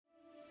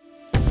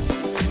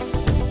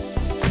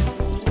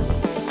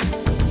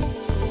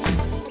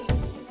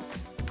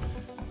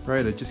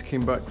Right, I just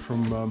came back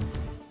from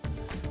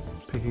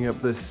picking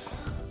up this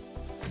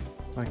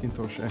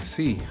Macintosh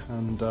SE,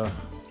 and of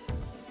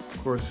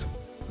course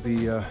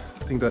the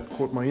thing that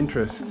caught my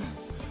interest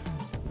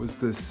was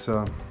this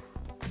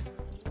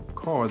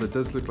card that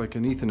does look like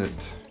an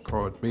Ethernet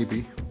card,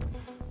 maybe.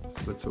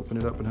 So let's open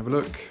it up and have a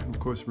look, and of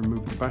course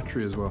remove the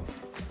battery as well.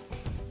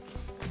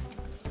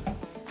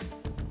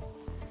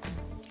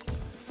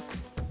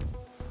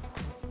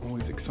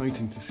 Always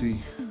exciting to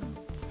see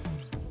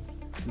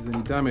if there's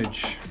any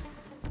damage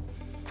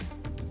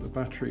to the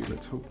battery.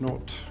 Let's hope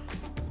not.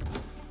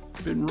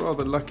 I've been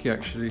rather lucky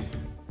actually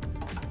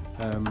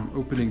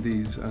opening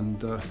these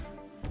and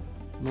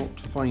not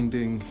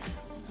finding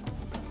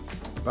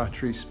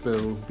battery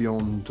spill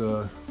beyond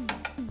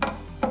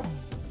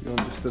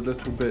just a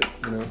little bit,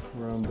 you know,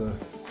 around the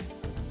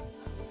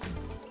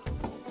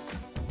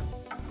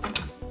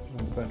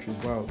batteries.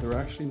 Wow, there are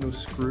actually no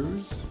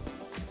screws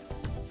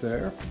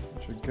there,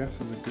 which I guess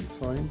is a good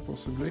sign,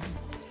 possibly.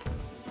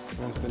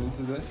 Someone's been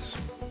into this.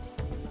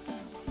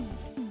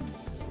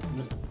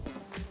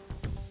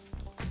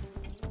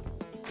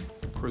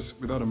 Of course,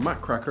 without a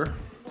Mac cracker,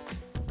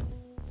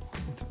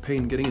 it's a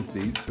pain getting into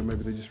these, so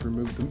maybe they just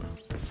removed them.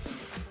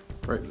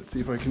 Right, let's see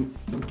if I can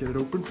get it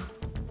open.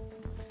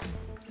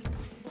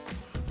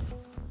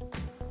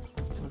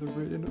 Are there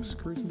really no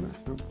screws in there?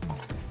 Nope.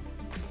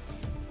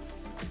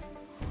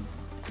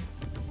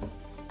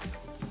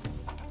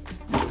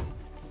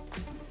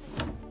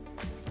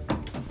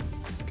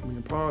 It's coming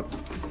apart.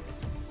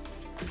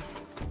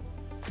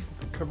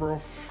 Cover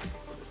off.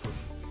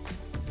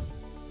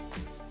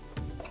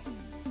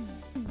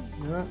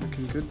 Yeah,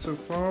 looking good so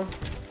far.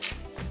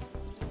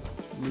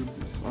 Remove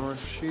this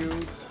RF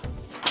shield.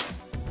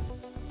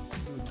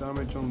 No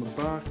damage on the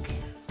back.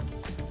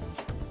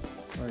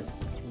 Right,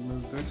 let's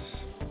remove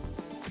this.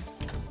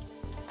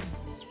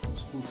 It's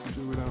possible to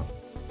do without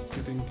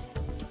getting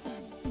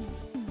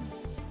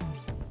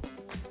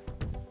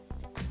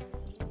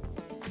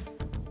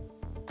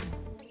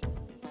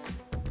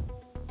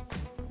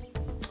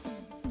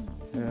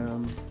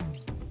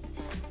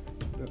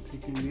without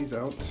taking these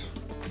out.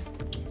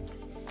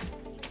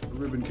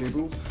 Ribbon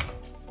cables,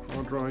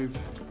 hard drive,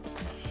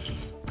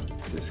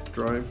 disk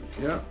drive,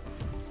 yeah,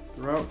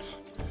 they're out.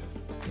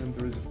 And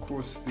there is of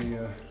course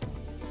the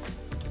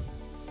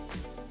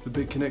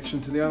big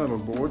connection to the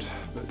analog board,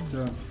 but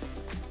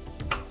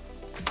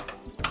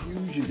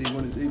usually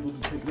one is able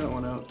to take that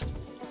one out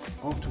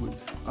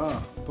afterwards.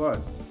 But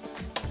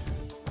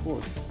of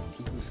course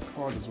there's this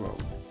card as well.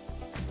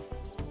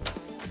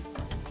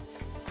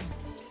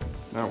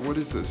 Now what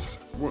is this?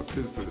 What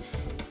is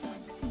this?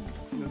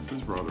 This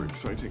is rather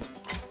exciting.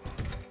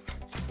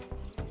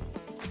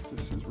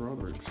 This is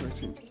rather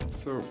exciting.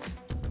 So,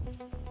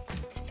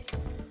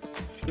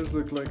 it does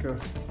look like a,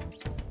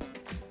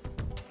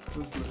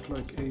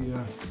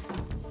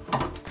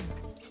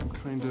 some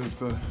kind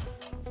of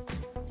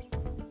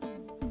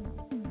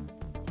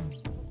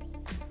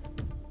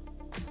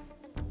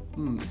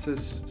it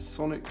says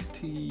Sonic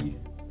T,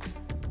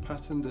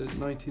 patented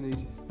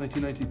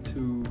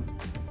 1992.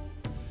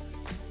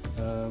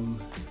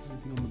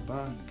 Anything on the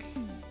back?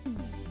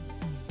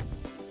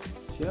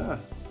 Yeah,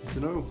 I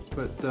don't know,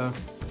 but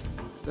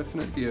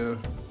definitely a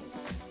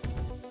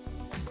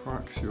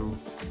coaxial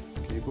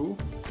cable,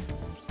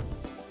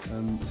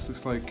 and this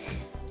looks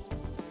like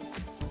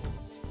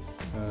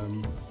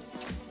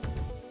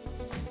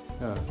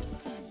yeah,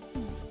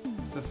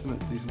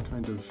 definitely some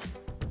kind of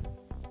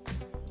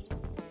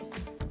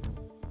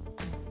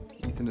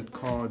Ethernet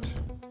card,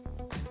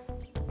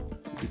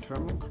 maybe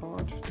terminal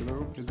card, I don't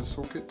know, here's a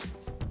socket.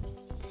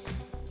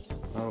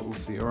 We'll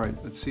see.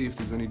 Alright, let's see if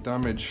there's any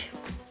damage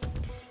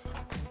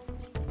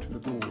to the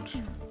board.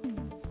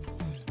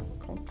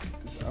 Can't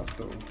get this out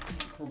though.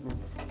 Problem.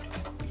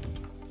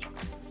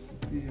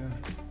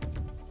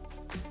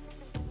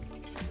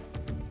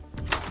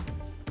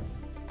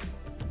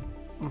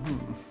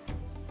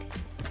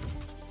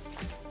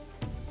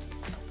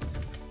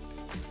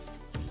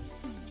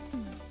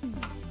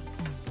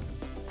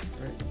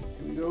 Right,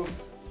 here we go.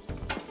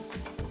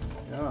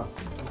 Yeah,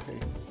 okay.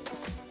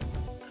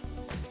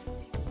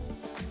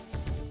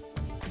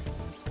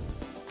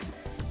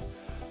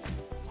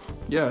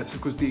 Yeah, so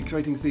of course the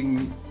exciting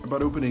thing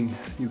about opening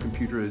a new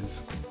computer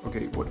is,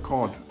 okay, what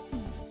card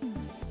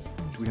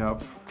do we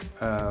have?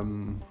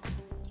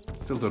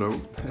 Still don't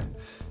know.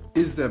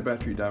 Is there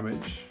battery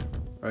damage,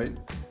 right?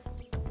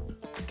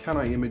 Can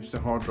I image the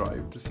hard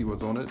drive to see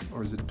what's on it,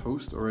 or is it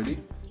toast already?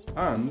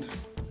 And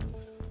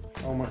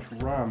how much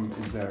RAM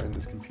is there in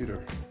this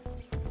computer?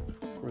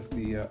 Of course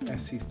the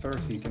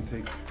SE30 can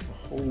take a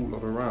whole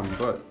lot of RAM,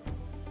 but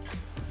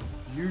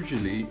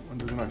usually one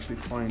doesn't actually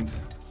find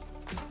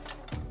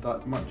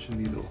that much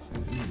in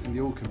the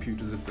old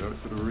computers if they're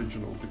sort of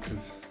original,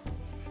 because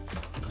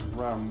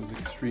RAM was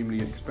extremely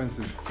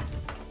expensive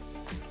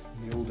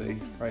in the old day.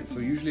 Right, so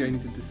usually I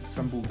need to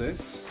disassemble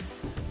this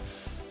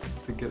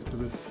to get to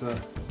this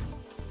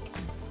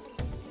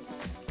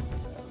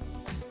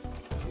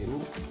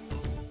cable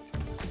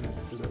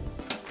next to the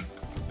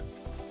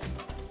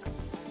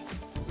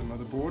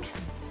motherboard.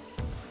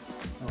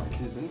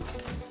 isn't.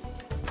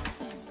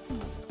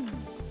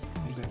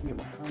 Maybe I can get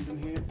my hand in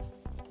here.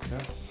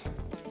 Yes.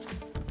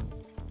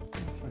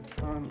 Yes, I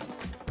can.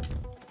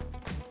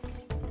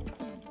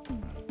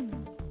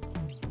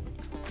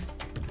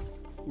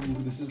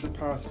 Ooh, this is the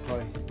power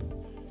supply.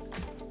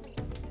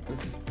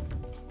 This is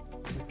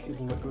the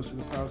cable that goes to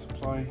the power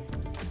supply,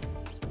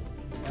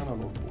 the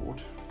analog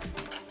board.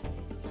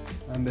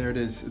 And there it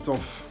is, it's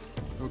off.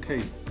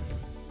 Okay.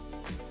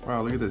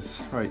 Wow, look at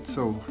this. Right,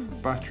 so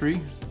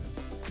battery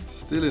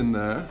still in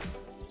there,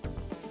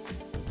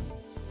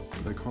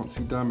 but I can't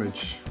see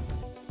damage,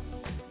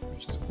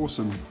 which is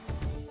awesome.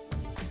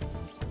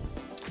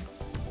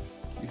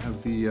 We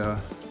have the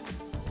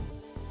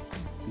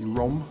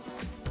ROM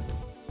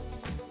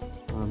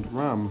and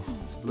RAM.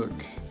 So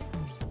look,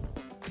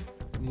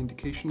 any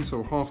indication?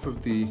 So half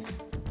of the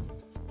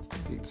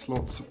 8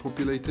 slots are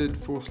populated,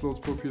 4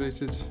 slots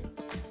populated.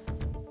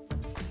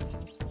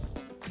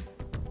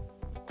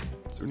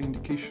 Is there any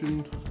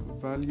indication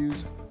of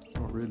values?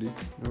 Not really,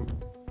 no.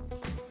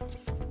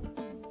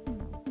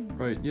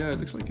 Right, yeah, it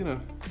looks like in a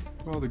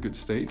rather good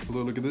state,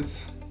 although look at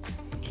this.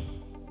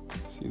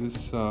 See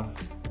this,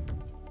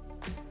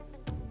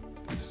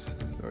 this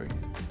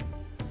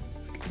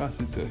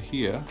capacitor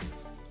here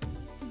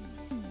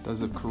does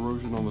have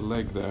corrosion on the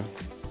leg there.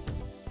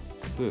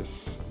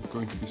 This is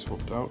going to be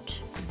swapped out.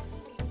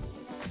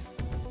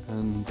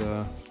 And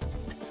there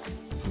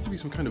seems to be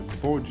some kind of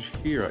bodge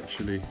here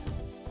actually.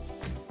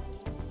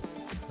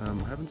 I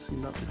haven't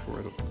seen that before,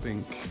 I don't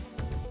think.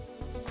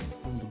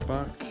 On the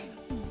back,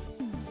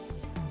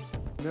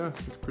 yeah,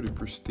 it looks pretty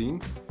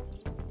pristine.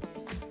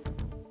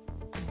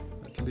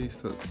 At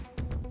least at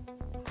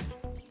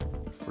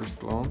first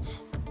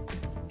glance.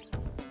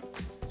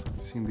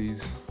 I've seen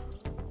these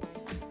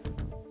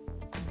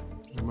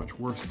in a much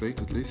worse state,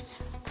 at least.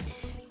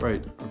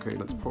 Right, okay,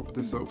 let's pop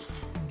this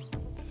off.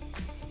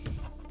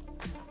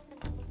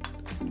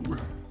 Ooh.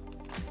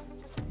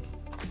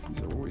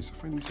 These are always, I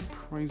find these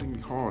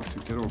surprisingly hard to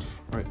get off.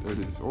 Right, there it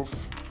is,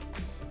 off.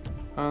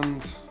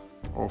 And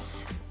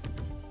off.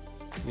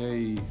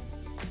 Yay.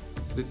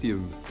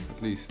 Lithium,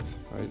 at least,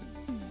 right?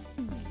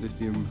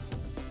 Lithium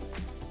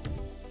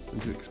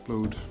tends to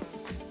explode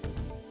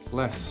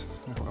less,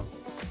 well,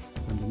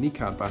 than the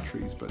NiCad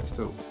batteries, but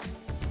still.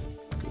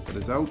 Good, that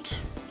is out.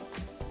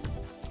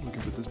 We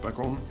can put this back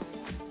on.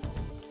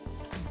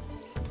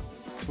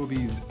 So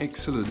these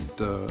excellent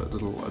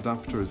little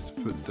adapters to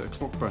put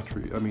clock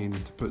battery,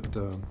 to put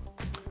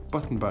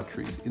button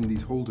batteries in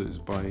these holders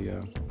by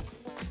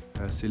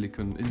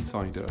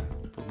Siliconinsider.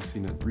 Probably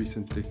seen it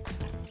recently.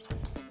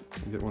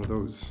 I'll get one of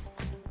those,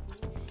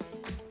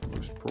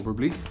 most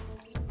probably.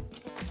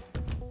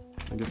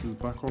 Can I get this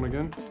back on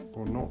again,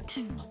 or not?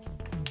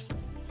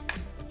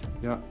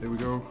 Yeah, there we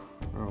go.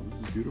 Wow,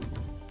 this is beautiful.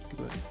 Look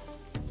at that.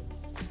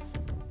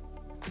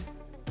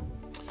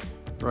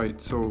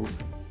 Right, so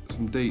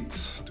some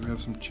dates. Do we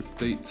have some chip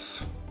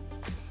dates?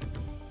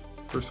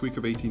 First week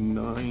of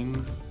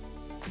 89,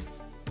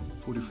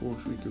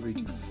 44th week of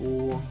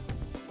 84,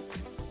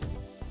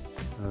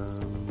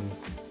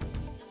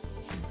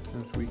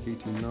 10th week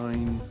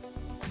 89,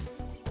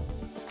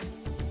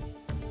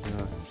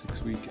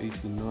 6th week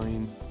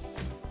 89.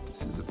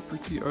 This is a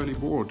pretty early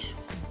board.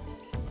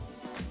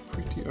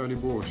 Pretty early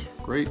board.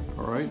 Great,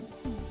 alright.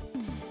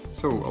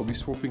 So I'll be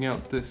swapping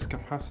out this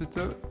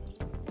capacitor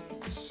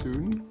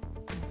soon.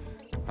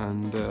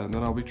 And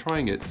then I'll be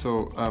trying it.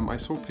 So I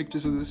saw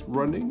pictures of this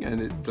running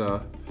and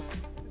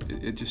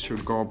it just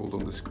showed garbled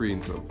on the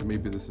screen, so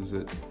maybe this is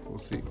it. We'll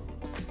see.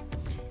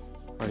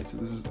 Right, so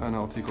this is, and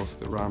I'll take off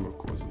the RAM of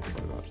course and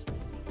try that.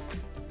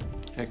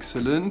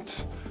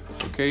 Excellent.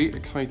 Okay,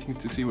 exciting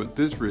to see what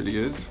this really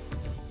is.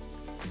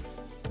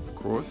 Of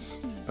course.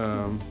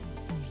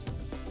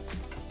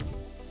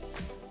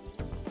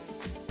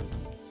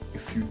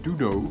 If you do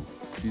know,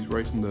 please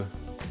write in the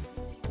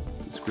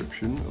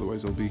description,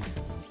 otherwise I'll be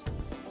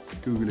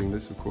Googling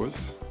this, of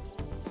course,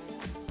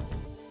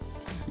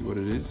 to see what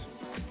it is.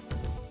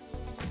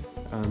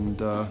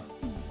 And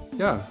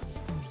yeah,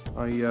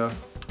 let's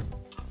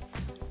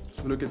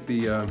look at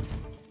the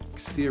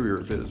exterior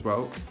a bit as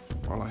well,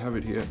 while I have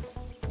it here.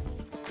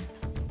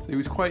 So it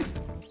was quite,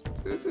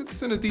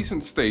 it's in a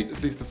decent state,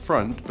 at least the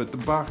front, but the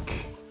back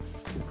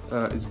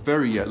is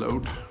very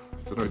yellowed,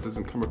 so that it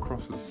doesn't come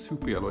across as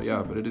super yellow.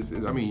 Yeah, but it is,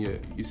 I mean,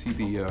 you see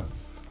the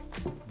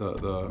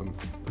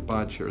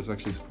badge here is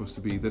actually supposed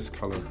to be this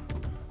color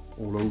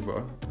all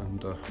over,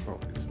 and well,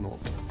 it's not.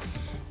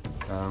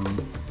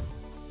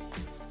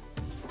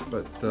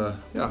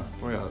 Yeah,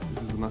 oh yeah,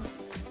 this is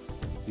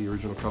the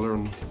original color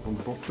on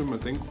the bottom, I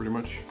think, pretty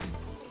much.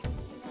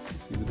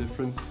 See the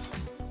difference?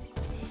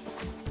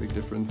 Big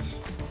difference.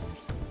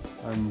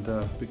 And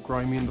a bit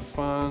grimy in the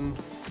fan.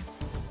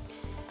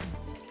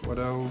 What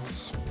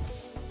else?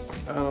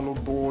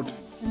 Analog board.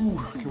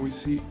 Ooh, can we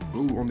see?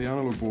 Ooh, on the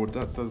analog board,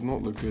 that does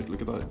not look good.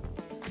 Look at that.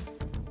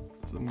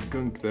 Some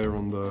gunk there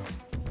on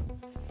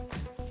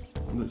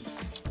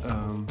this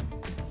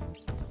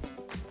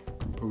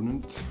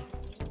component.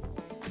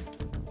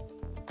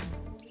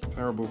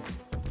 Terrible.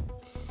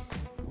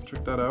 We'll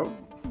check that out.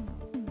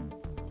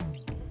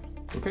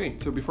 Okay,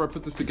 so before I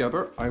put this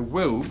together, I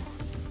will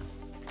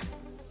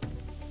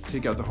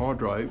take out the hard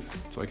drive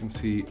so I can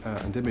see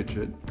and image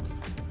it.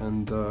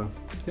 And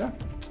yeah,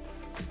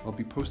 I'll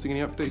be posting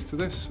any updates to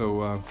this,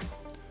 so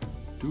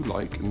do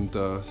like and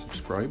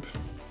subscribe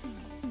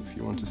if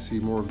you want to see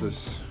more of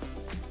this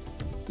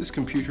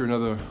computer and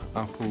other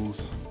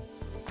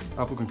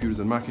Apple computers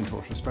and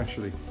Macintosh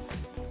especially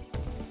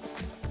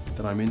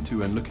that I'm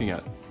into and looking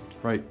at.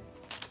 Right,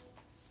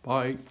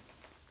 bye.